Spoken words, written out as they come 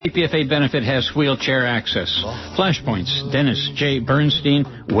KPFA benefit has wheelchair access. Flashpoints, Dennis J. Bernstein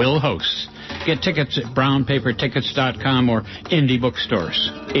will host. Get tickets at brownpapertickets.com or indie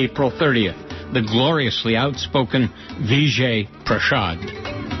bookstores. April 30th, the gloriously outspoken Vijay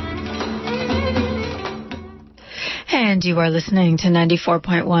Prashad. And you are listening to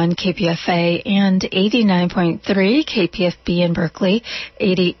 94.1 KPFA and 89.3 KPFB in Berkeley,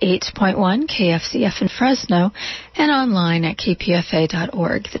 88.1 KFCF in Fresno, and online at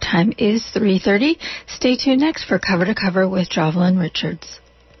kpfa.org. The time is 3:30. Stay tuned next for Cover to Cover with Jovelyn Richards.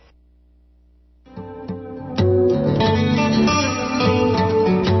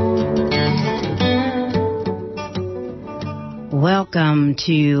 Welcome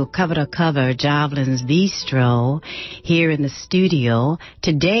to Cover to Cover, Jovelyn's Bistro, here in the studio.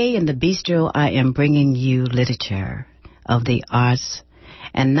 Today in the Bistro, I am bringing you literature of the arts,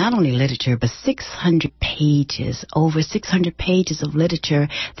 and not only literature, but 600 pages, over 600 pages of literature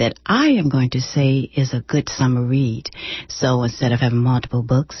that I am going to say is a good summer read. So instead of having multiple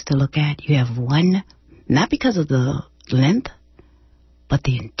books to look at, you have one, not because of the length, but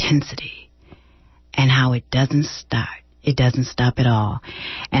the intensity and how it doesn't start. It doesn't stop at all.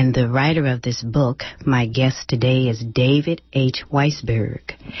 And the writer of this book, my guest today, is David H. Weisberg.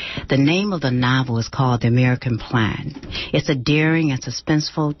 The name of the novel is called The American Plan. It's a daring and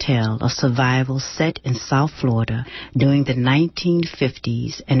suspenseful tale of survival set in South Florida during the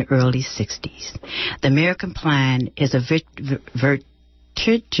 1950s and early 60s. The American Plan is a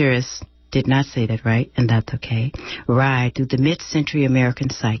virtuous, did not say that right, and that's okay, ride through the mid-century American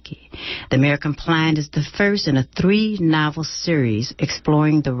psyche. The American Plan is the first in a 3-novel series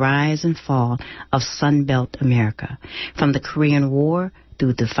exploring the rise and fall of Sunbelt America, from the Korean War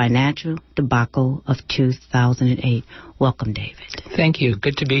through the financial debacle of 2008. Welcome, David. Thank you.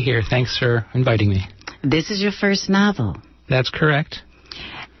 Good to be here. Thanks for inviting me. This is your first novel. That's correct.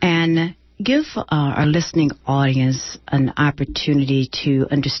 And give our listening audience an opportunity to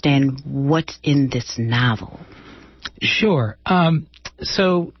understand what's in this novel. Sure.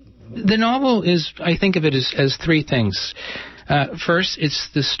 So the novel is, I think of it as 3 things. First, it's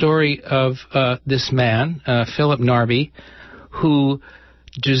the story of this man, Philip Narby, who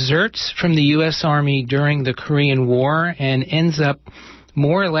deserts from the U.S. Army during the Korean War and ends up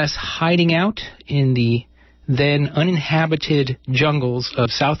more or less hiding out in the then uninhabited jungles of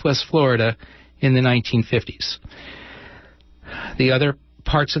southwest Florida in the 1950s. The other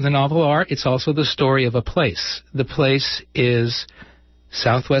parts of the novel are, it's also the story of a place. The place is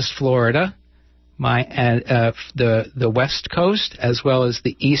southwest Florida, the west coast, as well as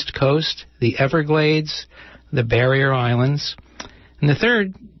the east coast, the Everglades, the Barrier Islands. And the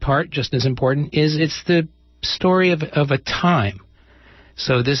third part, just as important, is it's the story of a time.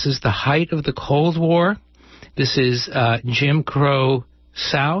 So this is the height of the Cold War. This is Jim Crow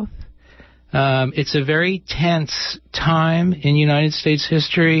South. It's a very tense time in United States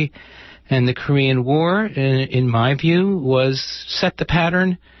history, and the Korean War, in my view, set the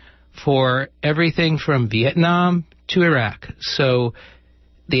pattern for everything from Vietnam to Iraq. So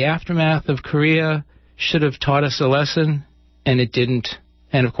the aftermath of Korea should have taught us a lesson, and it didn't.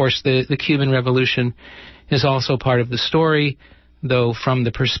 And, of course, the Cuban Revolution is also part of the story, though from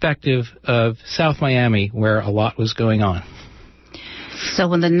the perspective of South Miami, where a lot was going on. So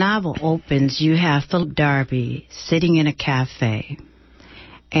when the novel opens, you have Philip Darby sitting in a cafe,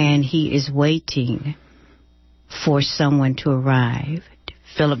 and he is waiting for someone to arrive.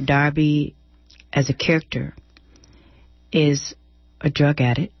 Philip Darby, as a character, is a drug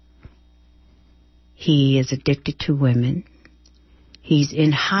addict. He is addicted to women. He's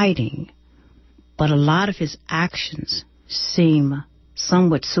in hiding, but a lot of his actions seem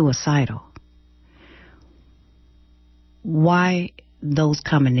somewhat suicidal. Why those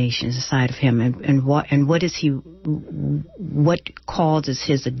combinations inside of him, and what causes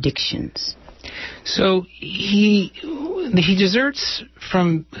his addictions? So he deserts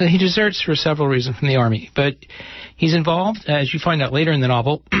for several reasons from the army, but he's involved, as you find out later in the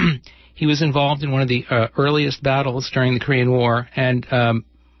novel. He was involved in one of the earliest battles during the Korean War, and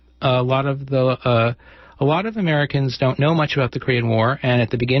a lot of Americans don't know much about the Korean War, and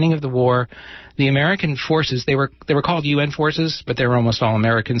at the beginning of the war, the American forces, they were called UN forces, but they were almost all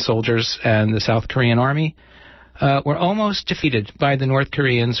American soldiers, and the South Korean army were almost defeated by the North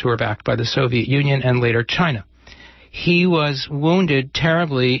Koreans, who were backed by the Soviet Union and later China. He was wounded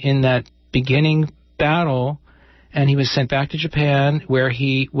terribly in that beginning battle, and he was sent back to Japan, where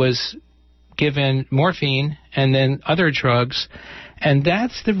he was given morphine and then other drugs, and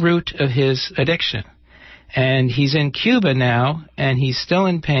that's the root of his addiction. And he's in Cuba now, and he's still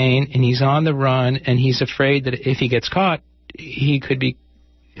in pain, and he's on the run, and he's afraid that if he gets caught, he could be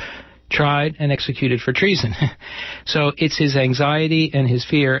tried and executed for treason. So it's his anxiety and his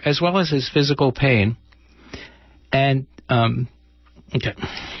fear, as well as his physical pain. And, okay.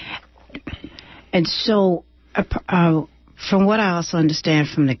 And so, from what I also understand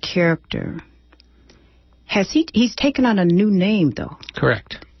from the character, he's taken on a new name, though?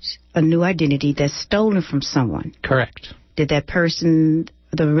 Correct. A new identity that's stolen from someone? Correct. Did that person,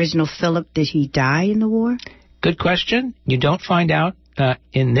 the original Philip, did he die in the war? Good question. You don't find out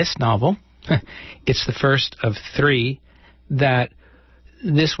in this novel. It's the first of 3 that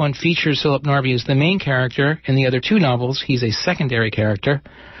this one features Philip Norby as the main character. In the other 2 novels, he's a secondary character.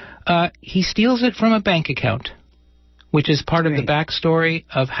 He steals it from a bank account, which is part of the backstory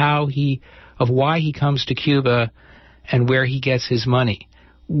of why he comes to Cuba and where he gets his money.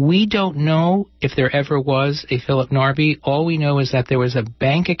 We don't know if there ever was a Philip Norby. All we know is that there was a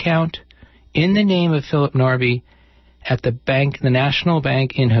bank account in the name of Philip Norby at the bank, the National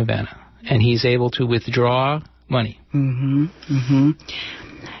Bank in Havana, and he's able to withdraw money. Mm-hmm. Mm-hmm.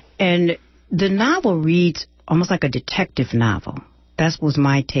 And the novel reads almost like a detective novel. That was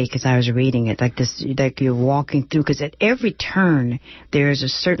my take as I was reading it, like you're walking through, because at every turn there's a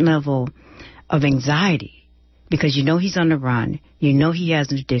certain level of anxiety. Because you know he's on the run. You know he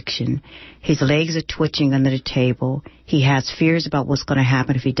has an addiction. His legs are twitching under the table. He has fears about what's going to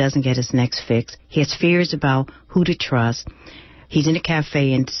happen if he doesn't get his next fix. He has fears about who to trust. He's in a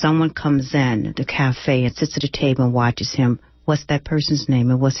cafe and someone comes in the cafe and sits at the table and watches him. What's that person's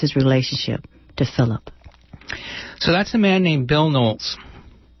name and what's his relationship to Philip? So that's a man named Bill Knowles.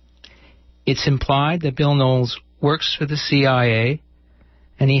 It's implied that Bill Knowles works for the CIA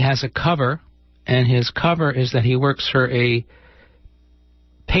and he has a cover. And his cover is that he works for a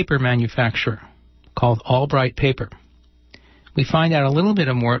paper manufacturer called Albright Paper. We find out a little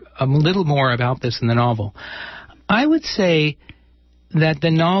more about this in the novel. I would say that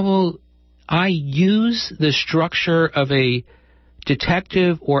the novel, I use the structure of a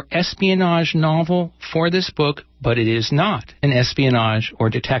detective or espionage novel for this book, but it is not an espionage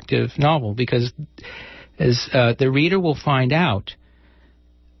or detective novel because, as the reader will find out,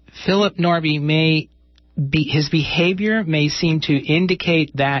 Philip Norby his behavior may seem to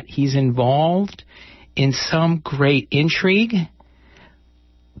indicate that he's involved in some great intrigue,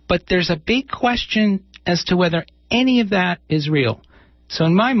 but there's a big question as to whether any of that is real. So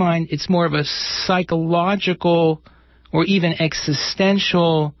in my mind, it's more of a psychological or even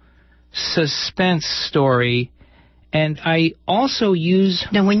existential suspense story, and I also use...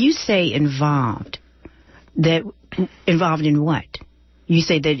 Now, when you say involved in what? You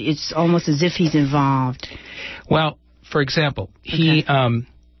say that it's almost as if he's involved. Well, for example, he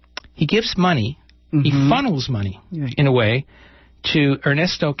gives money, he funnels money in a way to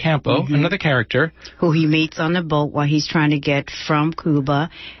Ernesto Campo, another character. Who he meets on the boat while he's trying to get from Cuba.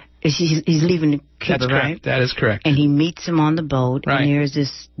 He's leaving Cuba, That's correct. right? That is correct. And he meets him on the boat, right. And there's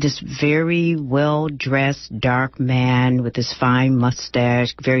this very well-dressed, dark man with this fine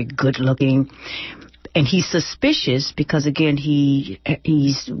mustache, very good-looking. And he's suspicious because, again, he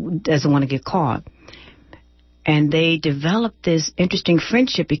doesn't want to get caught. And they develop this interesting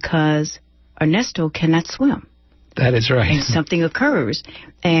friendship because Ernesto cannot swim. That is right. And something occurs,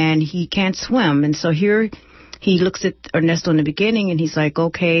 and he can't swim. And so here he looks at Ernesto in the beginning, and he's like,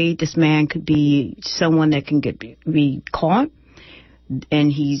 okay, this man could be someone that can be caught,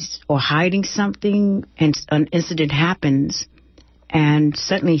 and or hiding something, and an incident happens. And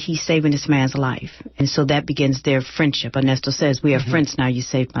suddenly he's saving this man's life. And so that begins their friendship. Ernesto says, we are friends now, you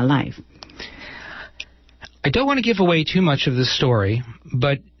saved my life. I don't want to give away too much of the story,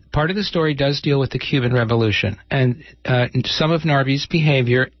 but part of the story does deal with the Cuban Revolution. And some of Norby's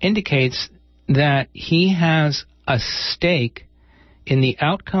behavior indicates that he has a stake in the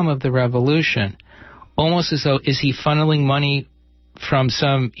outcome of the revolution, almost as though, is he funneling money from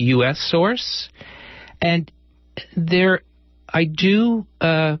some U.S. source? And the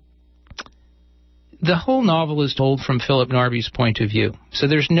whole novel is told from Philip Norby's point of view. So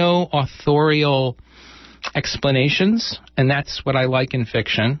there's no authorial explanations, and that's what I like in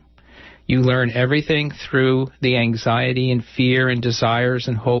fiction. You learn everything through the anxiety and fear and desires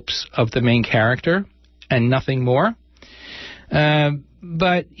and hopes of the main character, and nothing more.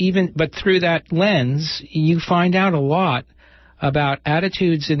 But through that lens, you find out a lot about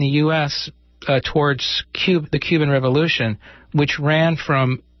attitudes in the U.S. Towards the Cuban Revolution, which ran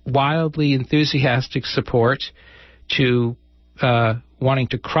from wildly enthusiastic support to wanting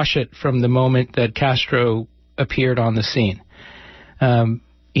to crush it from the moment that Castro appeared on the scene.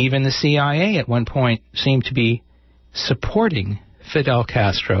 Even the CIA at one point seemed to be supporting Fidel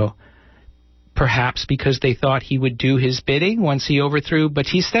Castro, perhaps because they thought he would do his bidding once he overthrew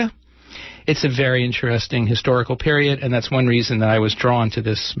Batista. it's a very interesting historical period, and that's one reason that I was drawn to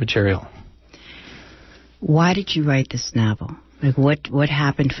this material. Why did you write this novel? Like, what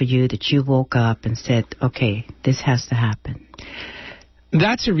happened for you that you woke up and said, okay, this has to happen?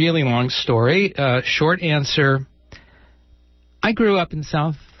 That's a really long story. Short answer, I grew up in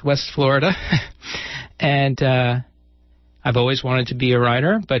Southwest Florida, and I've always wanted to be a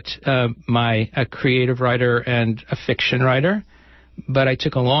writer, but a creative writer and a fiction writer. But I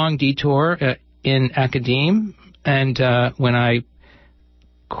took a long detour in academe, and when I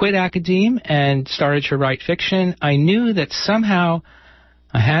quit academe and started to write fiction, I knew that somehow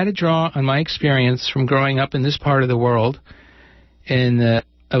I had to draw on my experience from growing up in this part of the world. I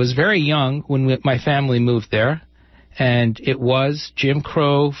was very young when my family moved there, and it was Jim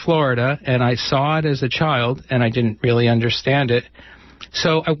Crow, Florida, and I saw it as a child, and I didn't really understand it.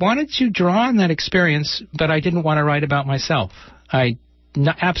 So I wanted to draw on that experience, but I didn't want to write about myself.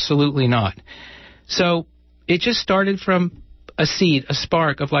 Absolutely not. So it just started from a seed, a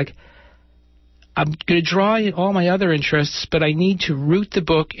spark of like, I'm going to draw in all my other interests, but I need to root the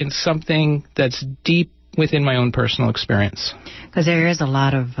book in something that's deep within my own personal experience. Because there is a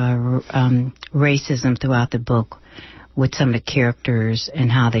lot of racism throughout the book with some of the characters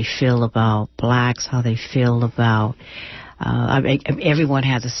and how they feel about blacks, how they feel about... everyone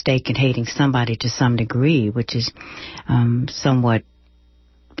has a stake in hating somebody to some degree, which is somewhat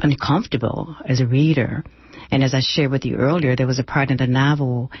uncomfortable as a reader. And as I shared with you earlier, there was a part in the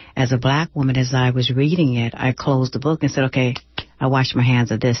novel, as a black woman, as I was reading it, I closed the book and said, okay, I wash my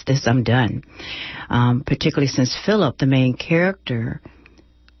hands of this, I'm done. Particularly since Philip, the main character,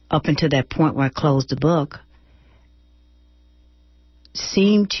 up until that point where I closed the book,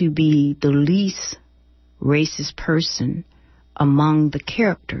 seemed to be the least racist person among the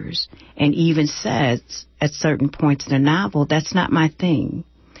characters, and even says at certain points in the novel, that's not my thing.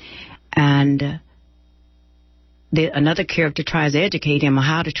 And another character tries to educate him on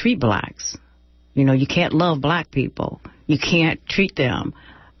how to treat blacks. You know, you can't love black people. You can't treat them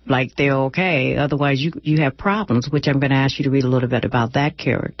like they're okay. Otherwise, you have problems, which I'm going to ask you to read a little bit about that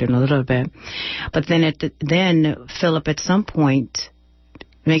character in a little bit. But then Philip at some point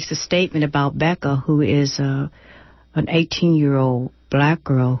makes a statement about Becca, who is an 18-year-old black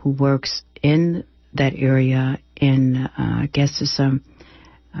girl who works in that area in, I guess it's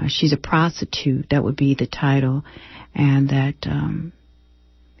she's a prostitute, that would be the title, and that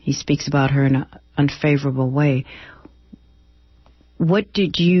he speaks about her in an unfavorable way. What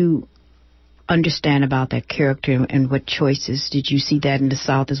did you understand about that character, and what choices? Did you see that in the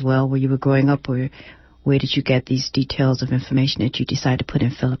South as well, where you were growing up, or where did you get these details of information that you decided to put in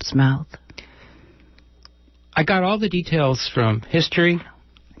Philip's mouth? I got all the details from history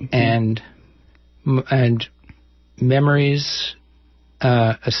and memories,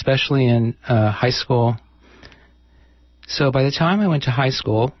 especially in high school. So by the time I went to high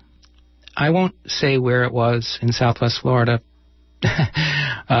school, I won't say where it was in Southwest Florida,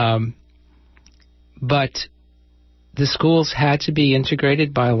 but the schools had to be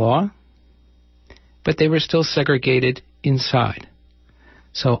integrated by law, but they were still segregated inside.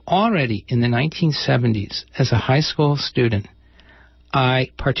 So already in the 1970s, as a high school student, I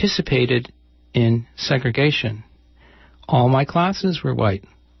participated in segregation. All my classes were white.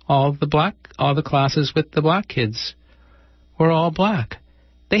 All the classes with the black kids were all black.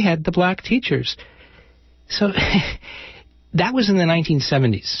 They had the black teachers. So that was in the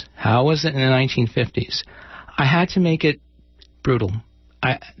 1970s. How was it in the 1950s? I had to make it brutal.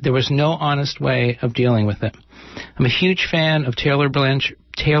 There was no honest way of dealing with it. I'm a huge fan of Taylor Branch's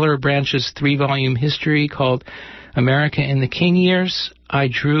 3-volume history called America in the King Years. I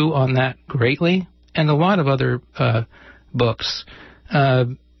drew on that greatly, and a lot of other books.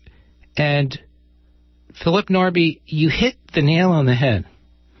 And Philip Norby, you hit the nail on the head.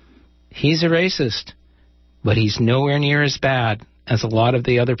 He's a racist, but he's nowhere near as bad as a lot of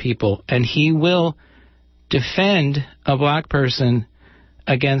the other people, and he will defend a black person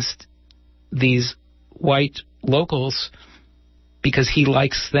against these white locals because he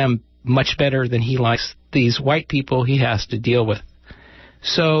likes them much better than he likes these white people he has to deal with.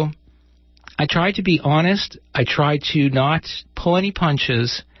 So I tried to be honest. I tried to not pull any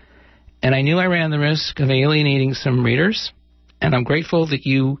punches, and I knew I ran the risk of alienating some readers, and I'm grateful that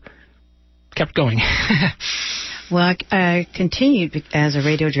you kept going. Well, I continued as a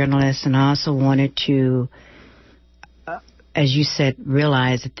radio journalist, and I also wanted to, as you said,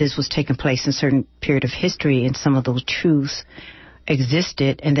 realize that this was taking place in a certain period of history, and some of those truths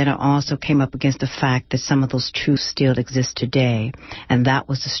existed, and then I also came up against the fact that some of those truths still exist today, and that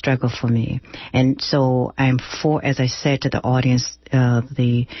was the struggle for me. And so I'm for, as I said to the audience,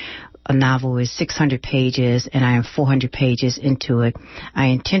 the a novel is 600 pages and I am 400 pages into it. I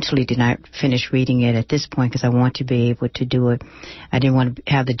intentionally did not finish reading it at this point because I want to be able to do it. I didn't want to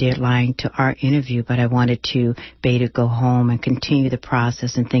have the deadline to our interview, but I wanted to be able to go home and continue the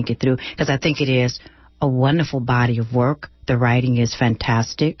process and think it through, because I think it is a wonderful body of work. The writing is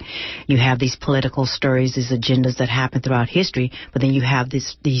fantastic. You have these political stories, these agendas that happen throughout history, but then you have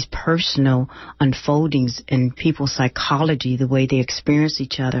these personal unfoldings in people's psychology, the way they experience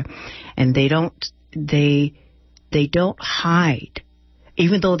each other, and they don't hide,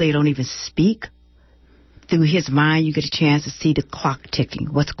 even though they don't even speak. Through his mind, you get a chance to see the clock ticking.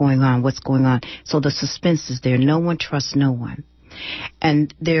 What's going on? So the suspense is there. No one trusts no one.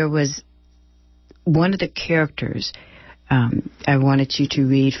 And there was one of the characters I wanted you to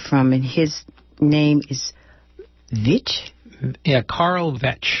read from, and his name is Vetch? Yeah, Carl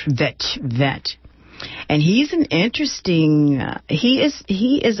Vetch. Vetch. And he's an interesting, he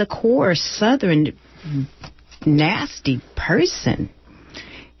is a core Southern nasty person.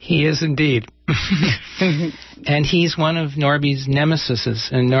 He is indeed. And he's one of Norby's nemesis,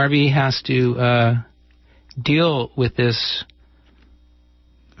 and Norby has to deal with this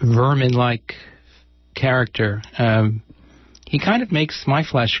vermin-like character. He kind of makes my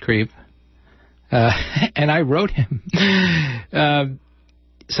flesh creep, and I wrote him.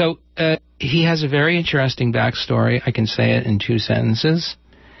 So he has a very interesting backstory. I can say it in 2 sentences.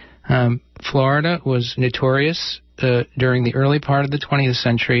 Florida was notorious during the early part of the 20th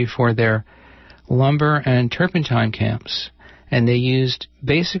century for their lumber and turpentine camps, and they used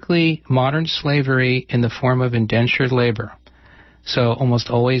basically modern slavery in the form of indentured labor. So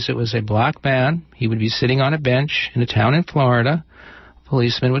almost always it was a black man. He would be sitting on a bench in a town in Florida. A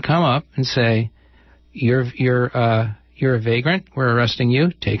policeman would come up and say, "You're a vagrant. We're arresting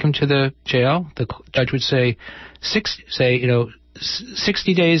you. Take him to the jail." The judge would say, 60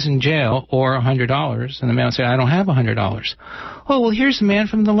 days in jail or $100. And the man would say, "I don't have $100. "Oh, well, here's a man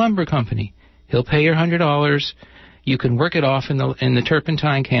from the lumber company. He'll pay your $100. You can work it off in the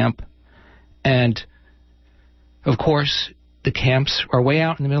turpentine camp." And of course, the camps are way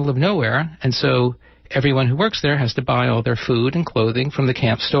out in the middle of nowhere, and so everyone who works there has to buy all their food and clothing from the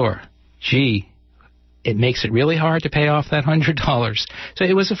camp store. Gee, it makes it really hard to pay off that $100. So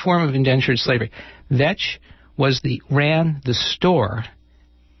it was a form of indentured slavery. Vetch ran the store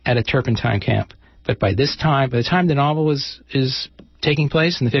at a turpentine camp. But by the time the novel is taking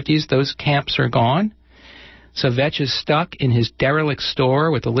place in the 50s, those camps are gone. So Vetch is stuck in his derelict store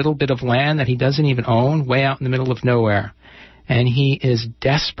with a little bit of land that he doesn't even own, way out in the middle of nowhere. And he is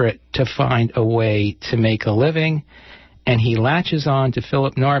desperate to find a way to make a living, and he latches on to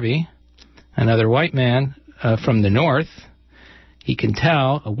Philip Norby, another white man from the north. He can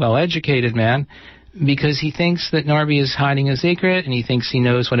tell, a well-educated man, because he thinks that Norby is hiding a secret, and he thinks he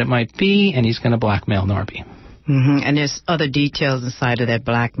knows what it might be, and he's going to blackmail Norby. Mm-hmm. And there's other details inside of that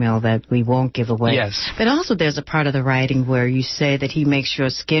blackmail that we won't give away. Yes. But also there's a part of the writing where you say that he makes your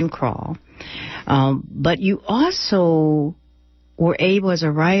skin crawl. But you also were able as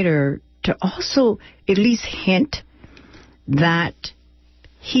a writer to also at least hint that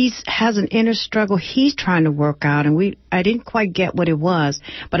he has an inner struggle he's trying to work out, and I didn't quite get what it was,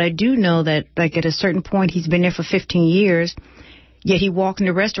 but I do know that, like, at a certain point, he's been there for 15 years, yet he walks in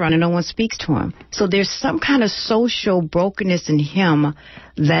the restaurant and no one speaks to him. So there's some kind of social brokenness in him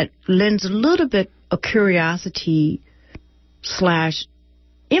that lends a little bit of curiosity /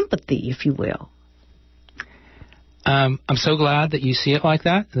 empathy, if you will. I'm so glad that you see it like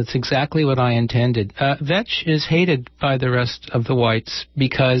that. That's exactly what I intended. Vetch is hated by the rest of the whites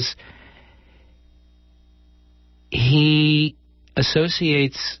because he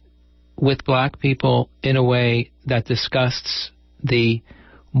associates with black people in a way that disgusts the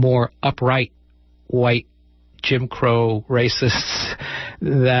more upright white Jim Crow racists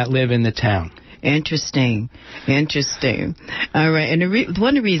that live in the town. Interesting. All right. And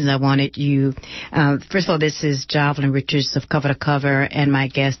one of the reasons I wanted you, first of all, this is Jovelyn Richards of Cover to Cover, and my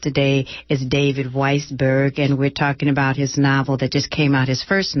guest today is David Weisberg, and we're talking about his novel that just came out, his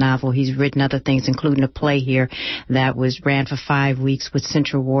first novel. He's written other things, including a play here that ran for 5 weeks with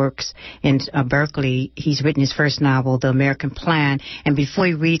Central Works in Berkeley. He's written his first novel, The American Plan. And before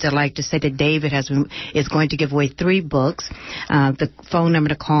he reads, I'd like to say that David is going to give away 3 books. The phone number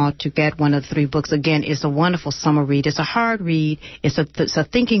to call to get one of the 3 books, again, is a wonderful summer read. It's a hard read. It's a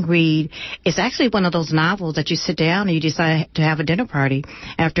thinking read. It's actually one of those novels that you sit down and you decide to have a dinner party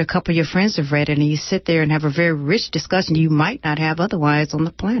after a couple of your friends have read it, and you sit there and have a very rich discussion you might not have otherwise on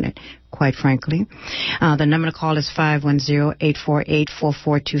the planet, quite frankly. The number to call is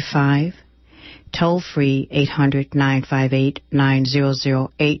 510-848-4425. toll free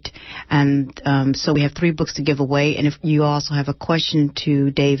 800-958-9008. And so we have 3 books to give away. And if you also have a question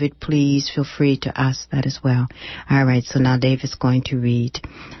to David, please feel free to ask that as well. All right, so now David's going to read.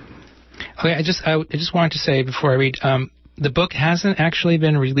 Okay, I just wanted to say before I read, the book hasn't actually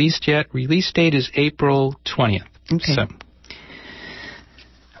been released yet. Release date is April 20th. Okay. So.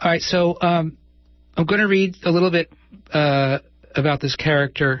 All right, so I'm going to read a little bit about this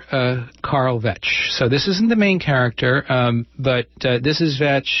character, Carl Vetch. So this isn't the main character, but this is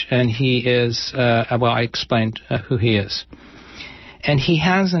Vetch, and he is, I explained who he is. And he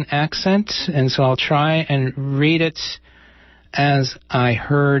has an accent, and so I'll try and read it as I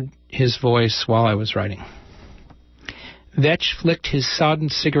heard his voice while I was writing. Vetch flicked his sodden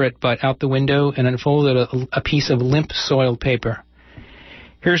cigarette butt out the window and unfolded a piece of limp, soiled paper.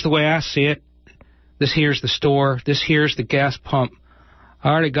 Here's the way I see it. This here's the store. This here's the gas pump. I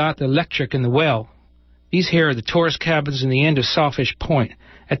already got the electric in the well. These here are the tourist cabins in the end of Sawfish Point,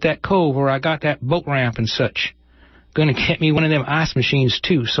 at that cove where I got that boat ramp and such. Gonna get me one of them ice machines,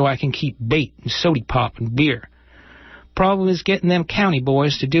 too, so I can keep bait and sody pop and beer. Problem is getting them county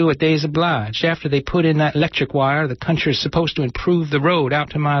boys to do what they's obliged. After they put in that electric wire, the country's supposed to improve the road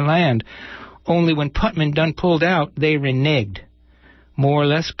out to my land. Only when Putman done pulled out, they reneged. More or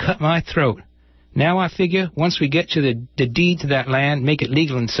less cut my throat. Now I figure, once we get to the deed to that land, make it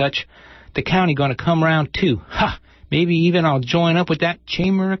legal and such, the county gonna come round too. Ha! Maybe even I'll join up with that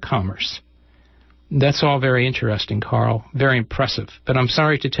Chamber of Commerce. That's all very interesting, Carl. Very impressive. But I'm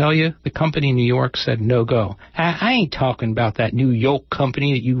sorry to tell you, the company in New York said no go. I ain't talking about that New York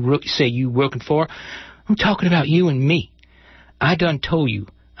company that you say you working for. I'm talking about you and me. I done told you.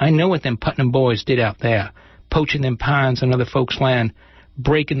 I know what them Putnam boys did out there. Poaching them pines on other folks' land.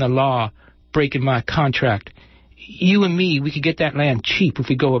 Breaking the law. Breaking my contract. You and me, we could get that land cheap if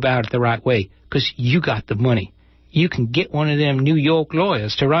we go about it the right way. 'Cause you got the money. You can get one of them New York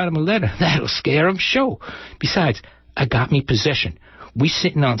lawyers to write 'em a letter. That'll scare 'em, sure. Besides, I got me possession. We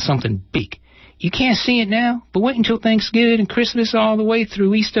sitting on something big. You can't see it now, but wait until Thanksgiving and Christmas all the way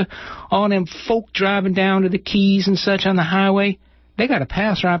through Easter. All them folk driving down to the Keys and such on the highway, they got to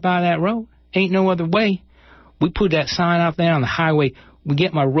pass right by that road. Ain't no other way. We put that sign out there on the highway. We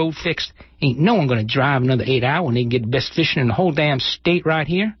get my road fixed. Ain't no one going to drive another 8 hours when they can get the best fishing in the whole damn state right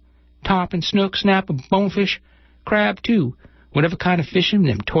here. Tarpon, snook, snapper, bonefish. Crab, too. Whatever kind of fishing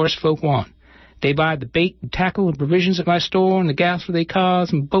them tourist folk want. They buy the bait and tackle and provisions at my store and the gas for their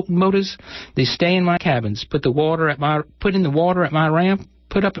cars and boat and motors. They stay in my cabins, put in the water at my ramp,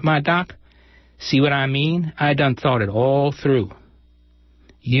 put up at my dock. See what I mean? I done thought it all through.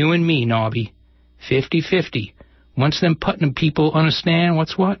 You and me, Nobby. 50-50. Once them Putnam people understand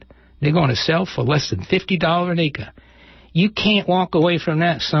what's what, they're going to sell for less than $50 an acre. You can't walk away from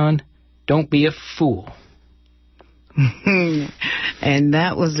that, son. Don't be a fool. And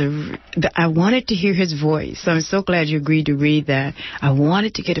that was I wanted to hear his voice. I'm so glad you agreed to read that. I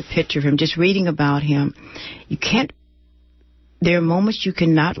wanted to get a picture of him, just reading about him. There are moments you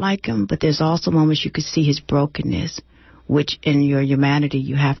cannot like him, but there's also moments you could see his brokenness, which in your humanity,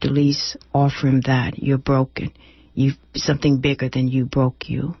 you have to at least offer him that. You're broken. Something bigger than you broke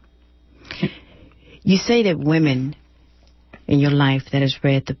you. You say that women in your life that has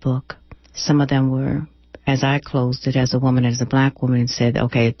read the book, some of them were, as I closed it as a woman, as a black woman, and said,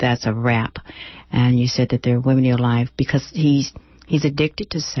 okay, that's a wrap. And you said that there are women in your life because he's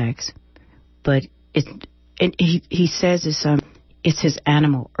addicted to sex, but he says it's his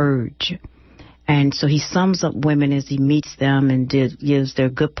animal urge. And so he sums up women as he meets them and gives their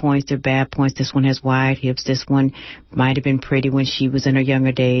good points, their bad points. This one has wide hips. This one might have been pretty when she was in her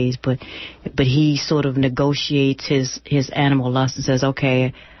younger days, but he sort of negotiates his animal lust and says,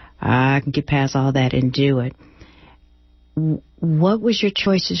 okay, I can get past all that and do it. What was your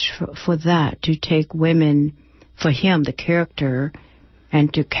choices for that, to take women, for him, the character,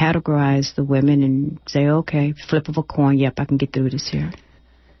 and to categorize the women and say, okay, flip of a coin, yep, I can get through this here?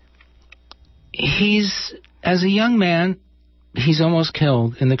 As a young man, he's almost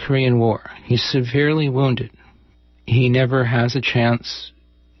killed in the Korean War. He's severely wounded. He never has a chance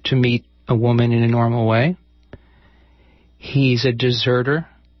to meet a woman in a normal way. He's a deserter.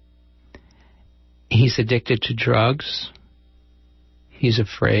 He's addicted to drugs. He's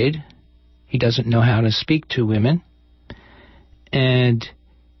afraid. He doesn't know how to speak to women. And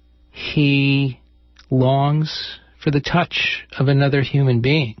he longs for the touch of another human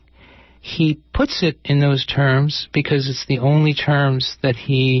being. He puts it in those terms because it's the only terms that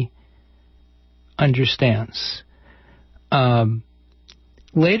he understands.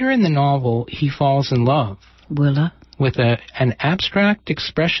 Later in the novel, he falls in love. Willa. with an abstract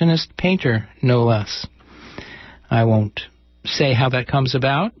expressionist painter, no less. I won't say how that comes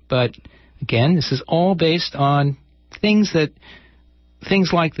about, but again, this is all based on things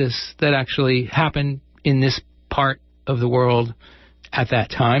like this that actually happened in this part of the world at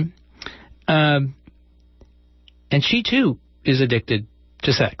that time. And she, too, is addicted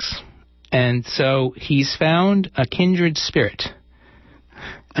to sex. And so he's found a kindred spirit.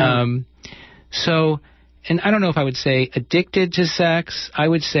 And I don't know if I would say addicted to sex. I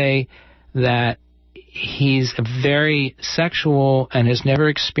would say that he's very sexual and has never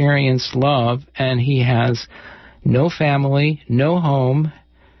experienced love, and he has no family, no home,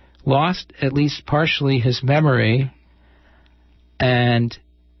 lost at least partially his memory, and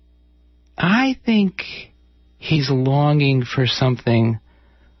I think he's longing for something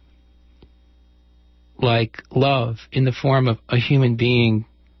like love in the form of a human being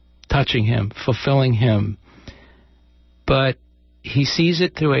touching him, fulfilling him. But he sees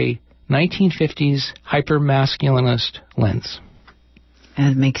it through a 1950s hyper-masculinist lens.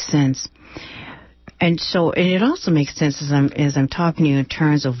 That makes sense. And it also makes sense as I'm talking to you in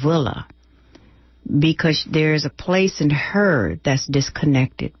terms of Willa, because there's a place in her that's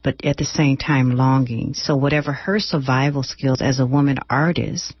disconnected, but at the same time longing. So whatever her survival skills as a woman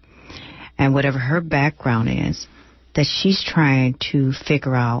artist, and whatever her background is, that she's trying to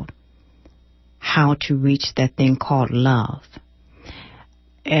figure out how to reach that thing called love.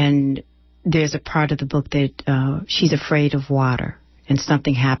 And there's a part of the book that she's afraid of water, and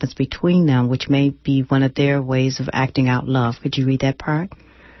something happens between them, which may be one of their ways of acting out love. Could you read that part?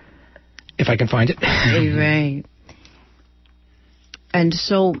 If I can find it. Right. And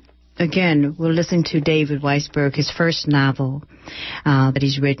so, again, we're listening to David Weisberg, his first novel that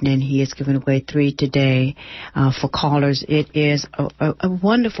he's written, and he has given away 3 today for callers. It is a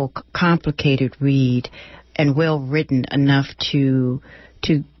wonderful, complicated read, and well written enough to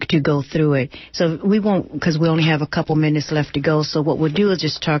go through it. So we won't, because we only have a couple minutes left to go. So what we'll do is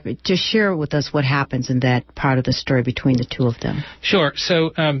just share with us what happens in that part of the story between the two of them. Sure. So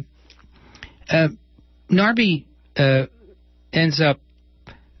Narby ends up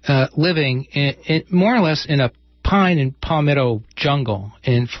living in more or less in a pine and palmetto jungle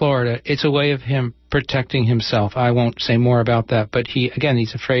in Florida. It's a way of him protecting himself. I won't say more about that, but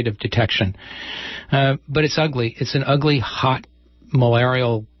he's afraid of detection. But it's ugly. It's an ugly, hot,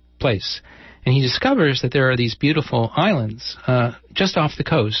 malarial place. And he discovers that there are these beautiful islands just off the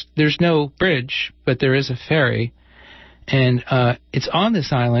coast. There's no bridge, but there is a ferry. And it's on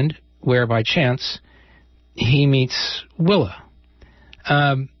this island where, by chance, he meets Willa.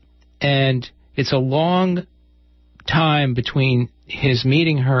 And it's a long time between his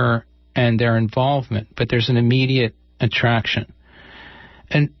meeting her and their involvement, but there's an immediate attraction.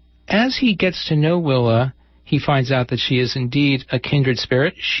 And as he gets to know Willa, he finds out that she is indeed a kindred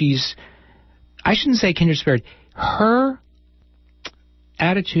spirit. I shouldn't say kindred spirit. Her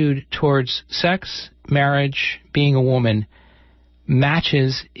attitude towards sex, marriage, being a woman,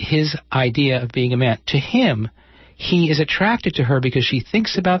 matches his idea of being a man. To him, he is attracted to her because she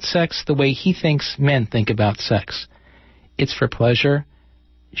thinks about sex the way he thinks men think about sex. It's for pleasure.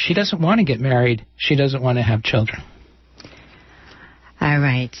 She doesn't want to get married. She doesn't want to have children. All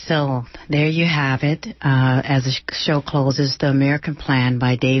right, so there you have it. As the show closes, The American Plan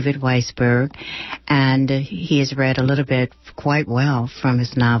by David Weisberg, and he has read a little bit quite well from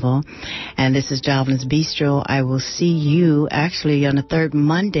his novel. And this is Jovelyn's Bistro. I will see you actually on the third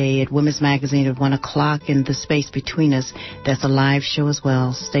Monday at Women's Magazine at 1 o'clock in the space between us. That's a live show as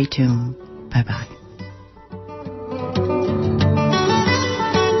well. Stay tuned. Bye-bye.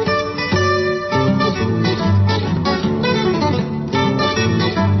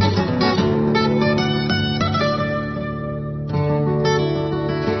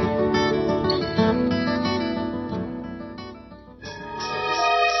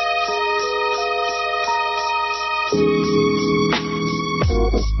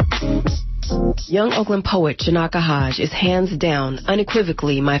 Young Oakland poet Chinaka Hodge is hands down,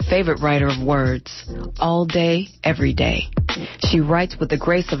 unequivocally my favorite writer of words. All day, every day. She writes with the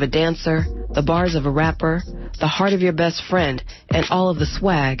grace of a dancer, the bars of a rapper, the heart of your best friend, and all of the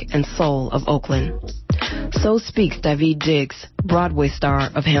swag and soul of Oakland. So speaks Daveed Diggs, Broadway star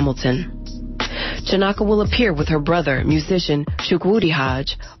of Hamilton. Chinaka will appear with her brother, musician Chukwudi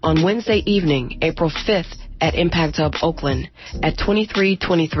Hodge, on Wednesday evening, April 5th, at Impact Hub Oakland at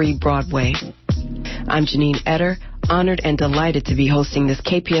 2323 Broadway. I'm Janine Etter, honored and delighted to be hosting this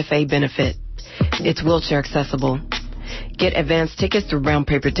KPFA benefit. It's wheelchair accessible. Get advance tickets through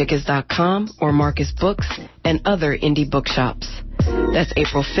brownpapertickets.com or Marcus Books and other indie bookshops. That's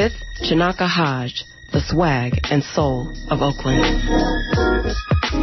April 5th, Chinaka Hodge, the swag and soul of Oakland.